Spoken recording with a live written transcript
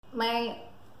my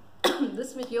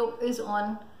this video is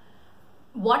on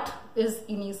what is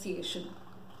initiation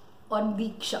or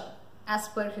Diksha as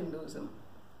per Hinduism.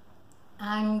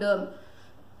 And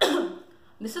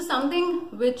this is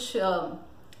something which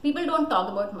people don't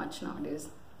talk about much nowadays.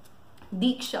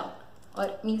 Diksha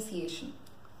or initiation.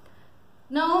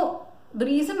 Now, the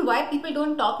reason why people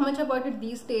don't talk much about it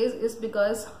these days is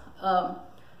because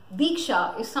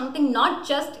Diksha is something not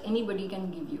just anybody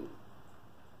can give you.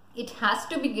 It has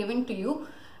to be given to you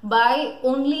by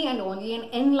only and only an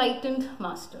enlightened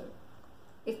master.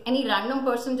 If any random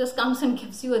person just comes and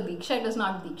gives you a Diksha, it is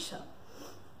not Diksha.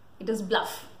 It is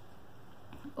bluff.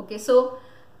 Okay, so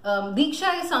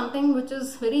Diksha is something which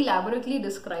is very elaborately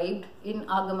described in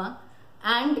Agama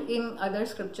and in other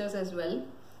scriptures as well.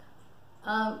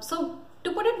 So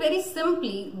to put it very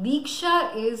simply,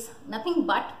 Diksha is nothing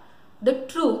but the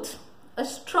truth, a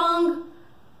strong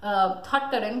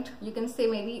thought current, you can say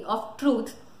maybe, of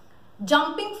truth,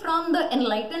 jumping from the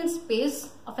enlightened space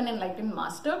of an enlightened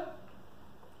master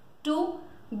to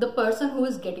the person who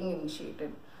is getting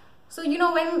initiated. So, you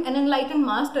know, when an enlightened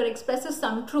master expresses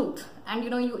some truth and, you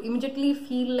know, you immediately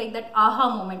feel like that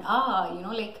aha moment, you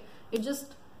know, like it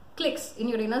just clicks in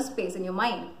your inner space, in your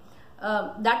mind.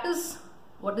 That is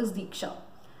what is Diksha.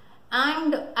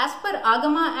 And as per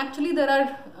Agama, actually there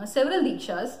are several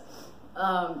Dikshas.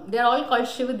 They are all called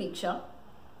Shiva Diksha.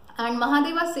 And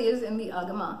Mahadeva says in the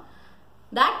Agama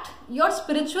that your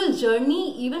spiritual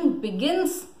journey even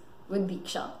begins with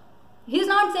Diksha. He's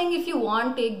not saying if you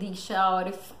want, take Diksha, or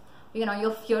if you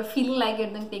know you're feeling like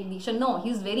it, then take Diksha. No,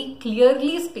 he's very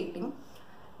clearly stating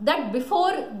that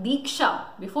before Diksha,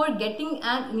 before getting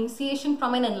an initiation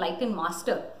from an enlightened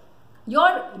master,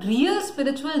 your real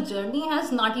spiritual journey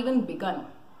has not even begun.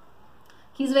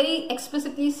 He's very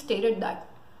explicitly stated that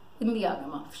in the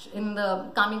Agama, in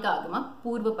the Kamika Agama,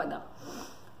 Purva Pada.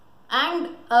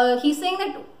 And he's saying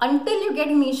that until you get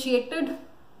initiated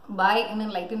by an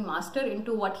enlightened master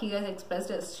into what he has expressed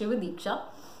as Shiva Diksha,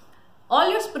 all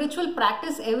your spiritual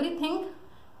practice, everything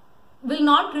will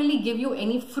not really give you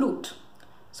any fruit.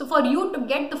 So for you to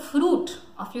get the fruit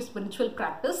of your spiritual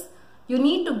practice, you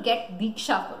need to get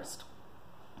Diksha first.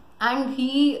 And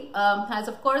he has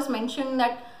of course mentioned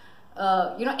that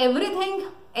you know, everything,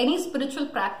 any spiritual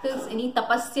practice, any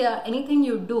tapasya, anything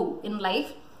you do in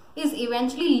life is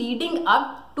eventually leading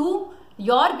up to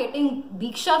your getting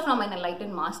Diksha from an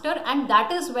enlightened master, and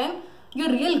that is when your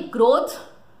real growth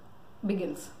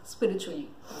begins spiritually.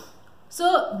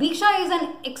 So Diksha is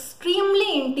an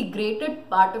extremely integrated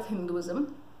part of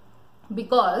Hinduism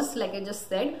because, like I just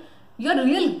said, your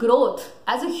real growth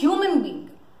as a human being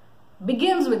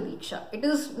begins with Diksha. It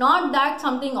is not that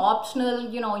something optional,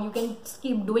 you know, you can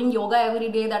keep doing yoga every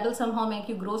day, that will somehow make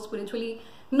you grow spiritually.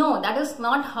 No, that is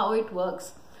not how it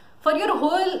works. For your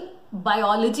whole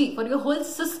biology, for your whole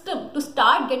system to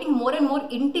start getting more and more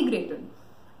integrated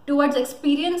towards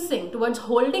experiencing, towards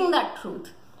holding that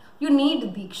truth, you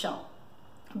need Diksha.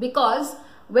 Because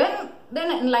when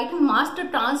then an enlightened master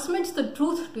transmits the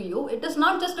truth to you, it is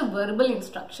not just a verbal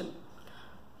instruction.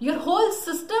 Your whole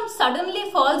system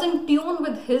suddenly falls in tune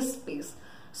with his space.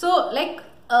 So like,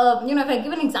 you know, if I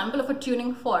give an example of a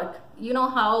tuning fork, you know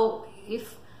how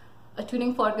if a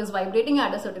tuning fork is vibrating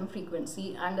at a certain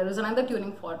frequency and there is another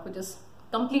tuning fork which is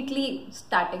completely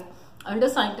static under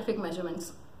scientific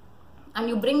measurements, and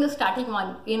you bring the static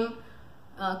one in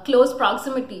close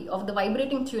proximity of the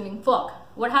vibrating tuning fork,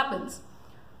 what happens?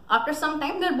 After some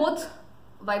time, they're both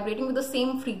vibrating with the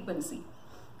same frequency.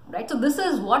 Right? So this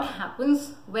is what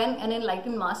happens when an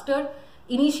enlightened master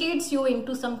initiates you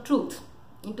into some truth,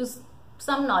 into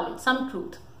some knowledge, some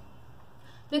truth.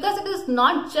 Because it is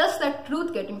not just that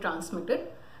truth getting transmitted,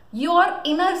 your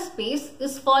inner space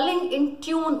is falling in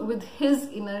tune with his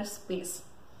inner space.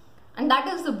 And that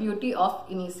is the beauty of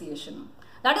initiation.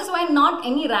 That is why not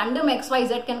any random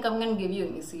XYZ can come and give you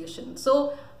initiation.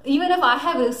 So even if I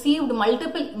have received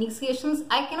multiple initiations,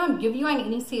 I cannot give you an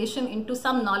initiation into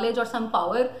some knowledge or some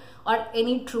power or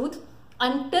any truth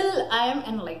until I am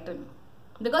enlightened.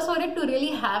 Because for it to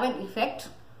really have an effect,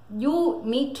 you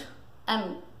need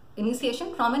an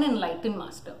initiation from an enlightened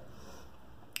master.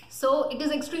 So it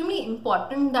is extremely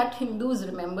important that Hindus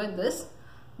remember this,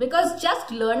 because just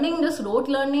learning, just rote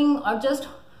learning, or just,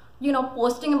 you know,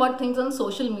 posting about things on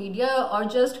social media, or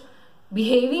just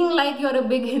behaving like you're a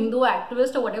big Hindu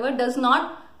activist or whatever, does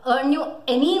not earn you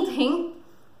anything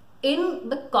in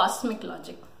the cosmic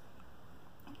logic.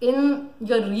 In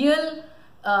your real,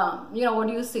 you know, what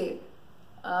do you say,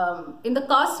 in the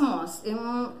cosmos,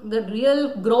 in the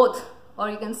real growth, or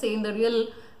you can say in the real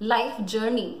life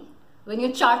journey, when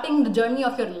you're charting the journey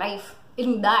of your life,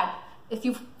 in that, if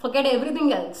you forget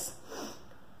everything else,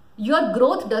 your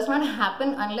growth does not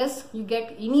happen unless you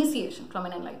get initiation from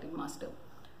an enlightened master.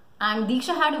 And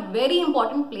Diksha had a very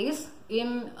important place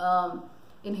in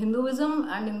Hinduism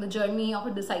and in the journey of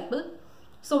a disciple.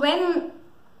 So when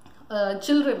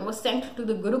children were sent to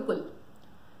the Gurukul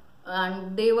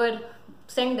and they were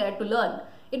sent there to learn,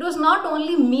 it was not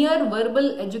only mere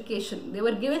verbal education. They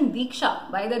were given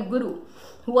Diksha by their Guru,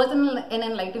 who was an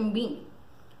enlightened being.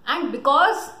 And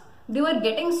because they were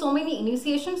getting so many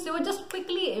initiations, they were just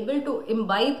quickly able to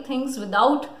imbibe things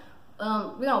without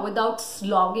without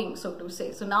slogging, so to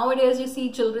say. So nowadays you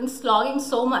see children slogging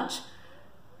so much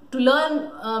to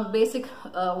learn basic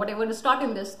whatever is taught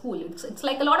in their school. It's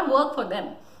like a lot of work for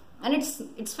them, and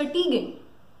it's fatiguing.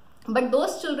 But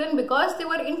those children, because they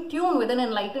were in tune with an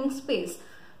enlightened space,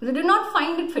 they did not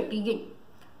find it fatiguing.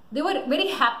 They were very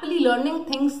happily learning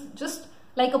things just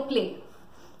like a play,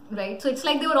 right? So it's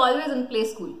like they were always in play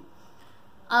school.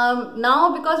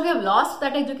 Now, because we have lost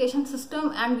that education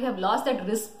system and we have lost that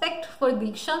respect for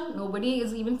Diksha, nobody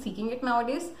is even seeking it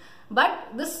nowadays. But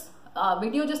this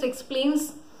video just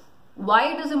explains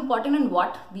why it is important and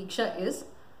what Diksha is.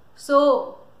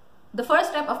 So the first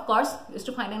step, of course, is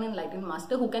to find an enlightened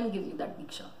master who can give you that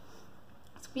Diksha.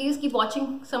 So please keep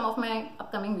watching some of my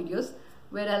upcoming videos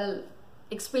where I'll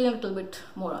explain a little bit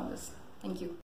more on this. Thank you.